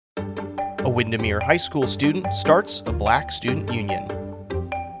Windermere High School student starts a Black student union.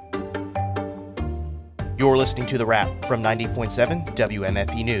 You're listening to The Wrap from 90.7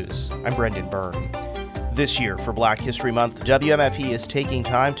 WMFE News. I'm Brendan Byrne. This year, for Black History Month, WMFE is taking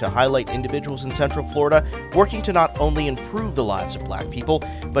time to highlight individuals in Central Florida working to not only improve the lives of Black people,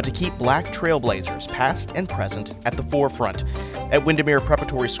 but to keep Black trailblazers, past and present, at the forefront. At Windermere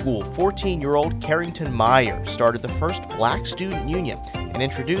Preparatory School, 14-year-old Carrington Meyer started the first Black student union and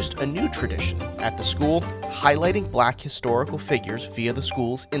introduced a new tradition at the school, highlighting Black historical figures via the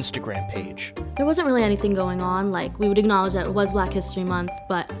school's Instagram page. There wasn't really anything going on, we would acknowledge that it was Black History Month,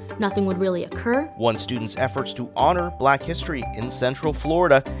 but nothing would really occur. One student's efforts to honor Black history in Central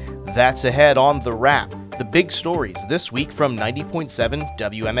Florida. That's ahead on The Wrap. The big stories this week from 90.7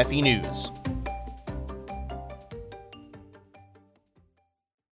 WMFE News.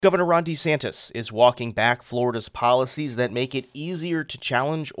 Governor Ron DeSantis is walking back Florida's policies that make it easier to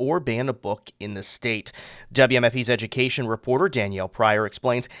challenge or ban a book in the state. WMFE's education reporter Danielle Pryor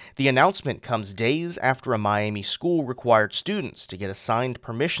explains the announcement comes days after a Miami school required students to get a signed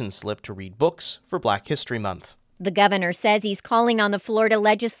permission slip to read books for Black History Month. The governor says he's calling on the Florida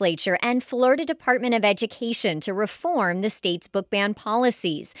legislature and Florida Department of Education to reform the state's book ban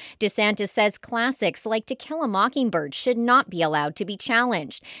policies. DeSantis says classics like To Kill a Mockingbird should not be allowed to be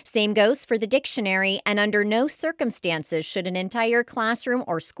challenged. Same goes for the dictionary, and under no circumstances should an entire classroom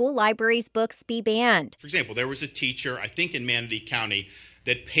or school library's books be banned. For example, there was a teacher, I think in Manatee County,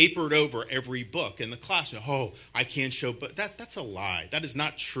 that papered over every book in the classroom. Oh, I can't show, but that's a lie. That is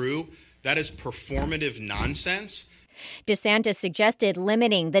not true. That is performative nonsense. DeSantis suggested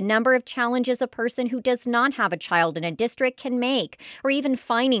limiting the number of challenges a person who does not have a child in a district can make, or even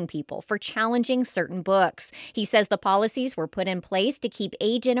fining people for challenging certain books. He says the policies were put in place to keep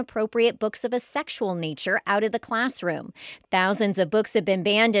age-inappropriate books of a sexual nature out of the classroom. Thousands of books have been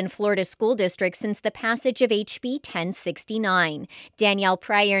banned in Florida school districts since the passage of HB 1069. Danielle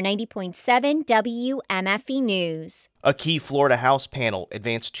Pryor, 90.7 WMFE News. A key Florida House panel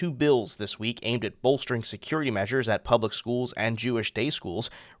advanced two bills this week aimed at bolstering security measures at public schools and Jewish day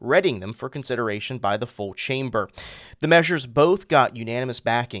schools, readying them for consideration by the full chamber. The measures both got unanimous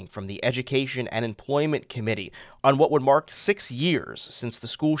backing from the Education and Employment Committee on what would mark 6 years since the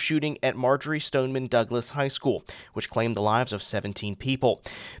school shooting at Marjorie Stoneman Douglas High School, which claimed the lives of 17 people.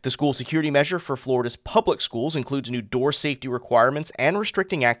 The school security measure for Florida's public schools includes new door safety requirements and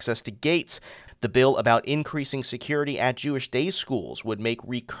restricting access to gates. The bill about increasing security at Jewish day schools would make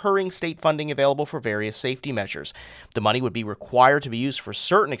recurring state funding available for various safety measures. The money would be required to be used for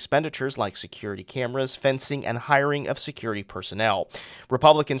certain expenditures like security cameras, fencing, and hiring of security personnel.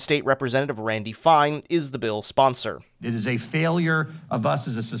 Republican State Representative Randy Fine is the bill's sponsor. It is a failure of us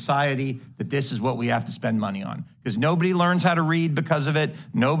as a society that this is what we have to spend money on. Because nobody learns how to read because of it.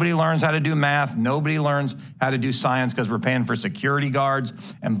 Nobody learns how to do math. Nobody learns how to do science because we're paying for security guards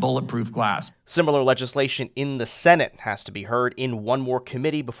and bulletproof glass. Similar legislation in the Senate has to be heard in one more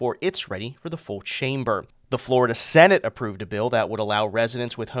committee before it's ready for the full chamber. The Florida Senate approved a bill that would allow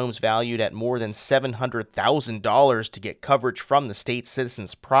residents with homes valued at more than $700,000 to get coverage from the state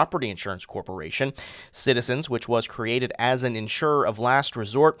Citizens Property Insurance Corporation. Citizens, which was created as an insurer of last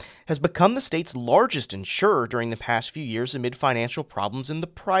resort, has become the state's largest insurer during the past few years amid financial problems in the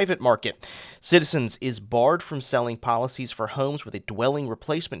private market. Citizens is barred from selling policies for homes with a dwelling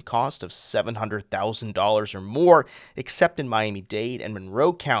replacement cost of $700,000 or more, except in Miami-Dade and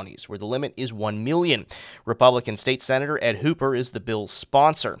Monroe counties, where the limit is $1 million. Republican State Senator Ed Hooper is the bill's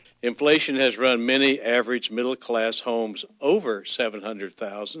sponsor. Inflation has run many average middle-class homes over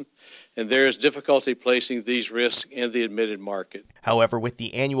 $700,000, and there is difficulty placing these risks in the admitted market. However, with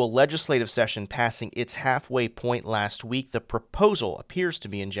the annual legislative session passing its halfway point last week, the proposal appears to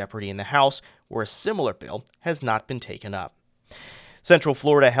be in jeopardy in the House, where a similar bill has not been taken up. Central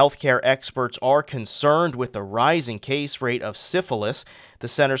Florida healthcare experts are concerned with the rising case rate of syphilis. The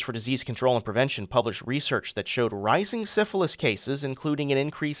Centers for Disease Control and Prevention published research that showed rising syphilis cases, including an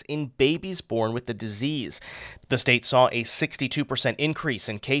increase in babies born with the disease. The state saw a 62% increase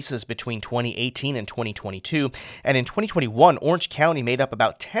in cases between 2018 and 2022, and in 2021, Orange County made up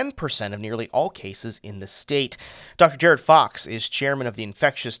about 10% of nearly all cases in the state. Dr. Jared Fox is chairman of the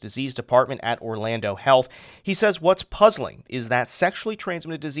Infectious Disease Department at Orlando Health. He says what's puzzling is that sexually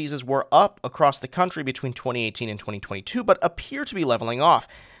transmitted diseases were up across the country between 2018 and 2022, but appear to be leveling off.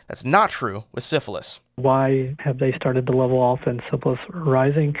 That's not true with syphilis. Why have they started to level off and syphilis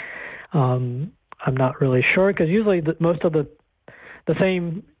rising? I'm not really sure, because usually most of the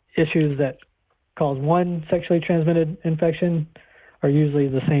same issues that cause one sexually transmitted infection are usually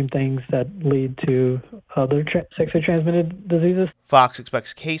the same things that lead to other sexually transmitted diseases. Fox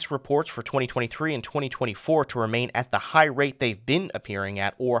expects case reports for 2023 and 2024 to remain at the high rate they've been appearing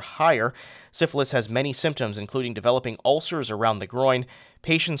at or higher. Syphilis has many symptoms, including developing ulcers around the groin.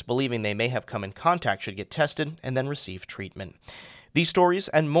 Patients believing they may have come in contact should get tested and then receive treatment. These stories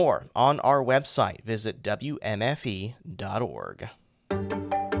and more on our website. Visit WMFE.org.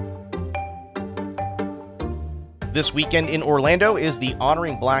 This weekend in Orlando is the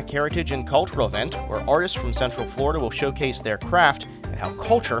Honoring Black Heritage and Cultural event, where artists from Central Florida will showcase their craft and how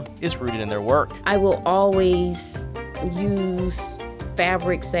culture is rooted in their work. I will always use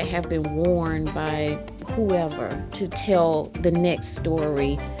fabrics that have been worn by whoever to tell the next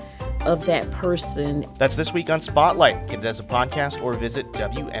story of that person. That's this week on Spotlight. Get it as a podcast or visit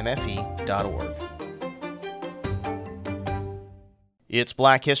WMFE.org. It's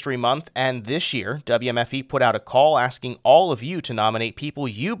Black History Month, and this year, WMFE put out a call asking all of you to nominate people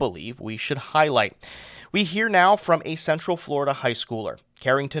you believe we should highlight. We hear now from a Central Florida high schooler,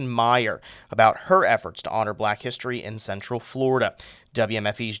 Carrington Meyer, about her efforts to honor Black history in Central Florida.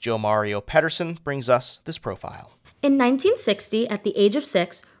 WMFE's Joe Mario Pedersen brings us this profile. In 1960, at the age of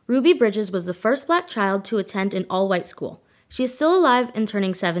 6, Ruby Bridges was the first Black child to attend an all-white school. She is still alive and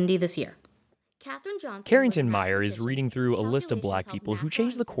turning 70 this year. Carrington Meyer is reading through a list of Black people who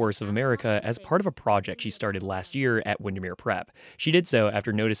changed the course of America as part of a project she started last year at Windermere Prep. She did so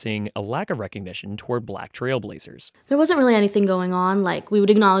after noticing a lack of recognition toward Black trailblazers. There wasn't really anything going on, like we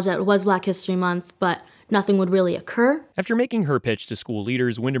would acknowledge that it was Black History Month, but nothing would really occur. After making her pitch to school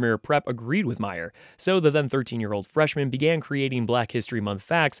leaders, Windermere Prep agreed with Meyer, so the then 13-year-old freshman began creating Black History Month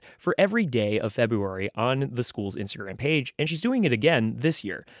facts for every day of February on the school's Instagram page, and she's doing it again this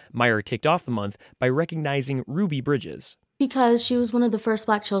year. Meyer kicked off the month by recognizing Ruby Bridges. Because she was one of the first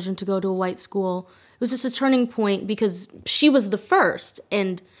Black children to go to a white school, it was just a turning point because she was the first,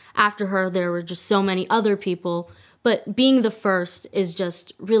 and after her there were just so many other people. But being the first is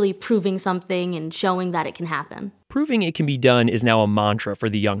just really proving something and showing that it can happen. Proving it can be done is now a mantra for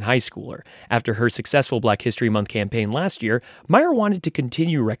the young high schooler. After her successful Black History Month campaign last year, Meyer wanted to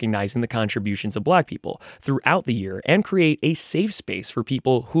continue recognizing the contributions of Black people throughout the year and create a safe space for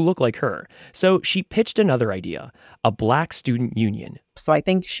people who look like her. So she pitched another idea, a Black student union. So I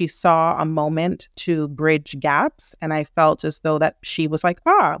think she saw a moment to bridge gaps, and I felt as though that she was like,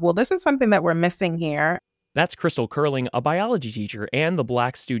 well, this is something that we're missing here. That's Crystal Curling, a biology teacher and the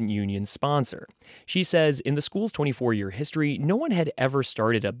Black Student Union's sponsor. She says in the school's 24-year history, no one had ever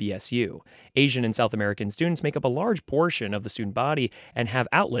started a BSU. Asian and South American students make up a large portion of the student body and have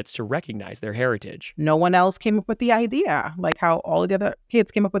outlets to recognize their heritage. No one else came up with the idea, like how all the other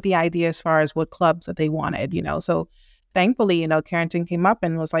kids came up with the idea as far as what clubs that they wanted, So thankfully, Carrington came up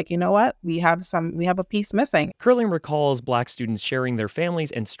and was like, you know what, we have a piece missing. Curling recalls Black students sharing their families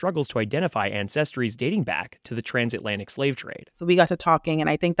and struggles to identify ancestries dating back to the transatlantic slave trade. So we got to talking, and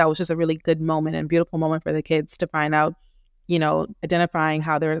I think that was just a really good moment and beautiful moment for the kids to find out, identifying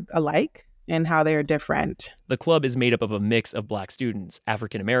how they're alike and how they're different. The club is made up of a mix of Black students,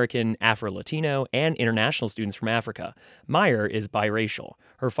 African American, Afro-Latino, and international students from Africa. Meyer is biracial.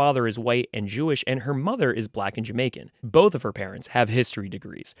 Her father is white and Jewish, and her mother is Black and Jamaican. Both of her parents have history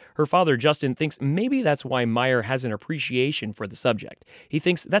degrees. Her father, Justin, thinks maybe that's why Meyer has an appreciation for the subject. He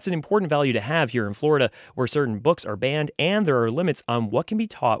thinks that's an important value to have here in Florida, where certain books are banned and there are limits on what can be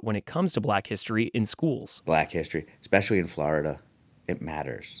taught when it comes to Black history in schools. Black history, especially in Florida, it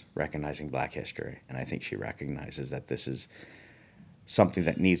matters, recognizing Black history. And I think she recognizes that this is something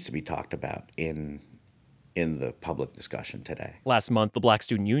that needs to be talked about in the public discussion today. Last month, the Black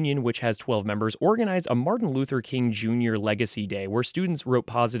Student Union, which has 12 members, organized a Martin Luther King Jr. Legacy Day where students wrote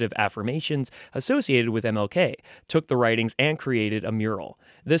positive affirmations associated with MLK, took the writings, and created a mural.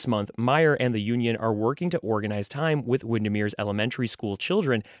 This month, Meyer and the union are working to organize time with Windermere's elementary school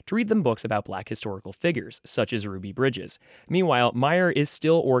children to read them books about Black historical figures, such as Ruby Bridges. Meanwhile, Meyer is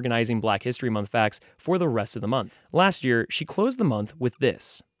still organizing Black History Month facts for the rest of the month. Last year, she closed the month with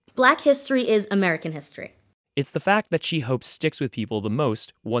this. Black history is American history. It's the fact that she hopes sticks with people the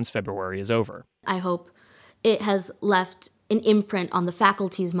most once February is over. I hope it has left an imprint on the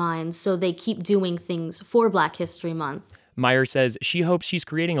faculty's minds so they keep doing things for Black History Month. Meyer says she hopes she's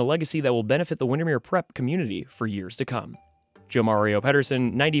creating a legacy that will benefit the Windermere Prep community for years to come. Joe Mario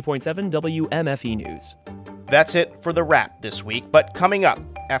Pedersen, 90.7 WMFE News. That's it for the wrap this week, but coming up,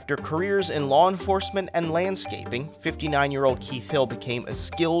 after careers in law enforcement and landscaping, 59-year-old Keith Hill became a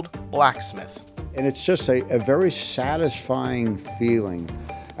skilled blacksmith. And it's just a very satisfying feeling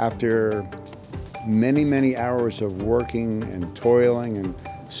after many, many hours of working and toiling and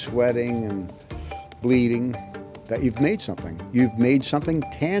sweating and bleeding that you've made something. You've made something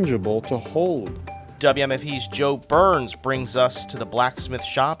tangible to hold. WMFE's Joe Burns brings us to the blacksmith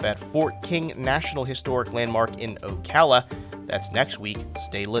shop at Fort King National Historic Landmark in Ocala. That's next week.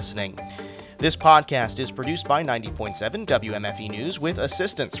 Stay listening. This podcast is produced by 90.7 WMFE News with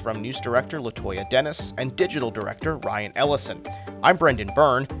assistance from News Director Latoya Dennis and Digital Director Ryan Ellison. I'm Brendan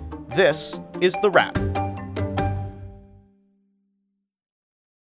Byrne. This is The Wrap.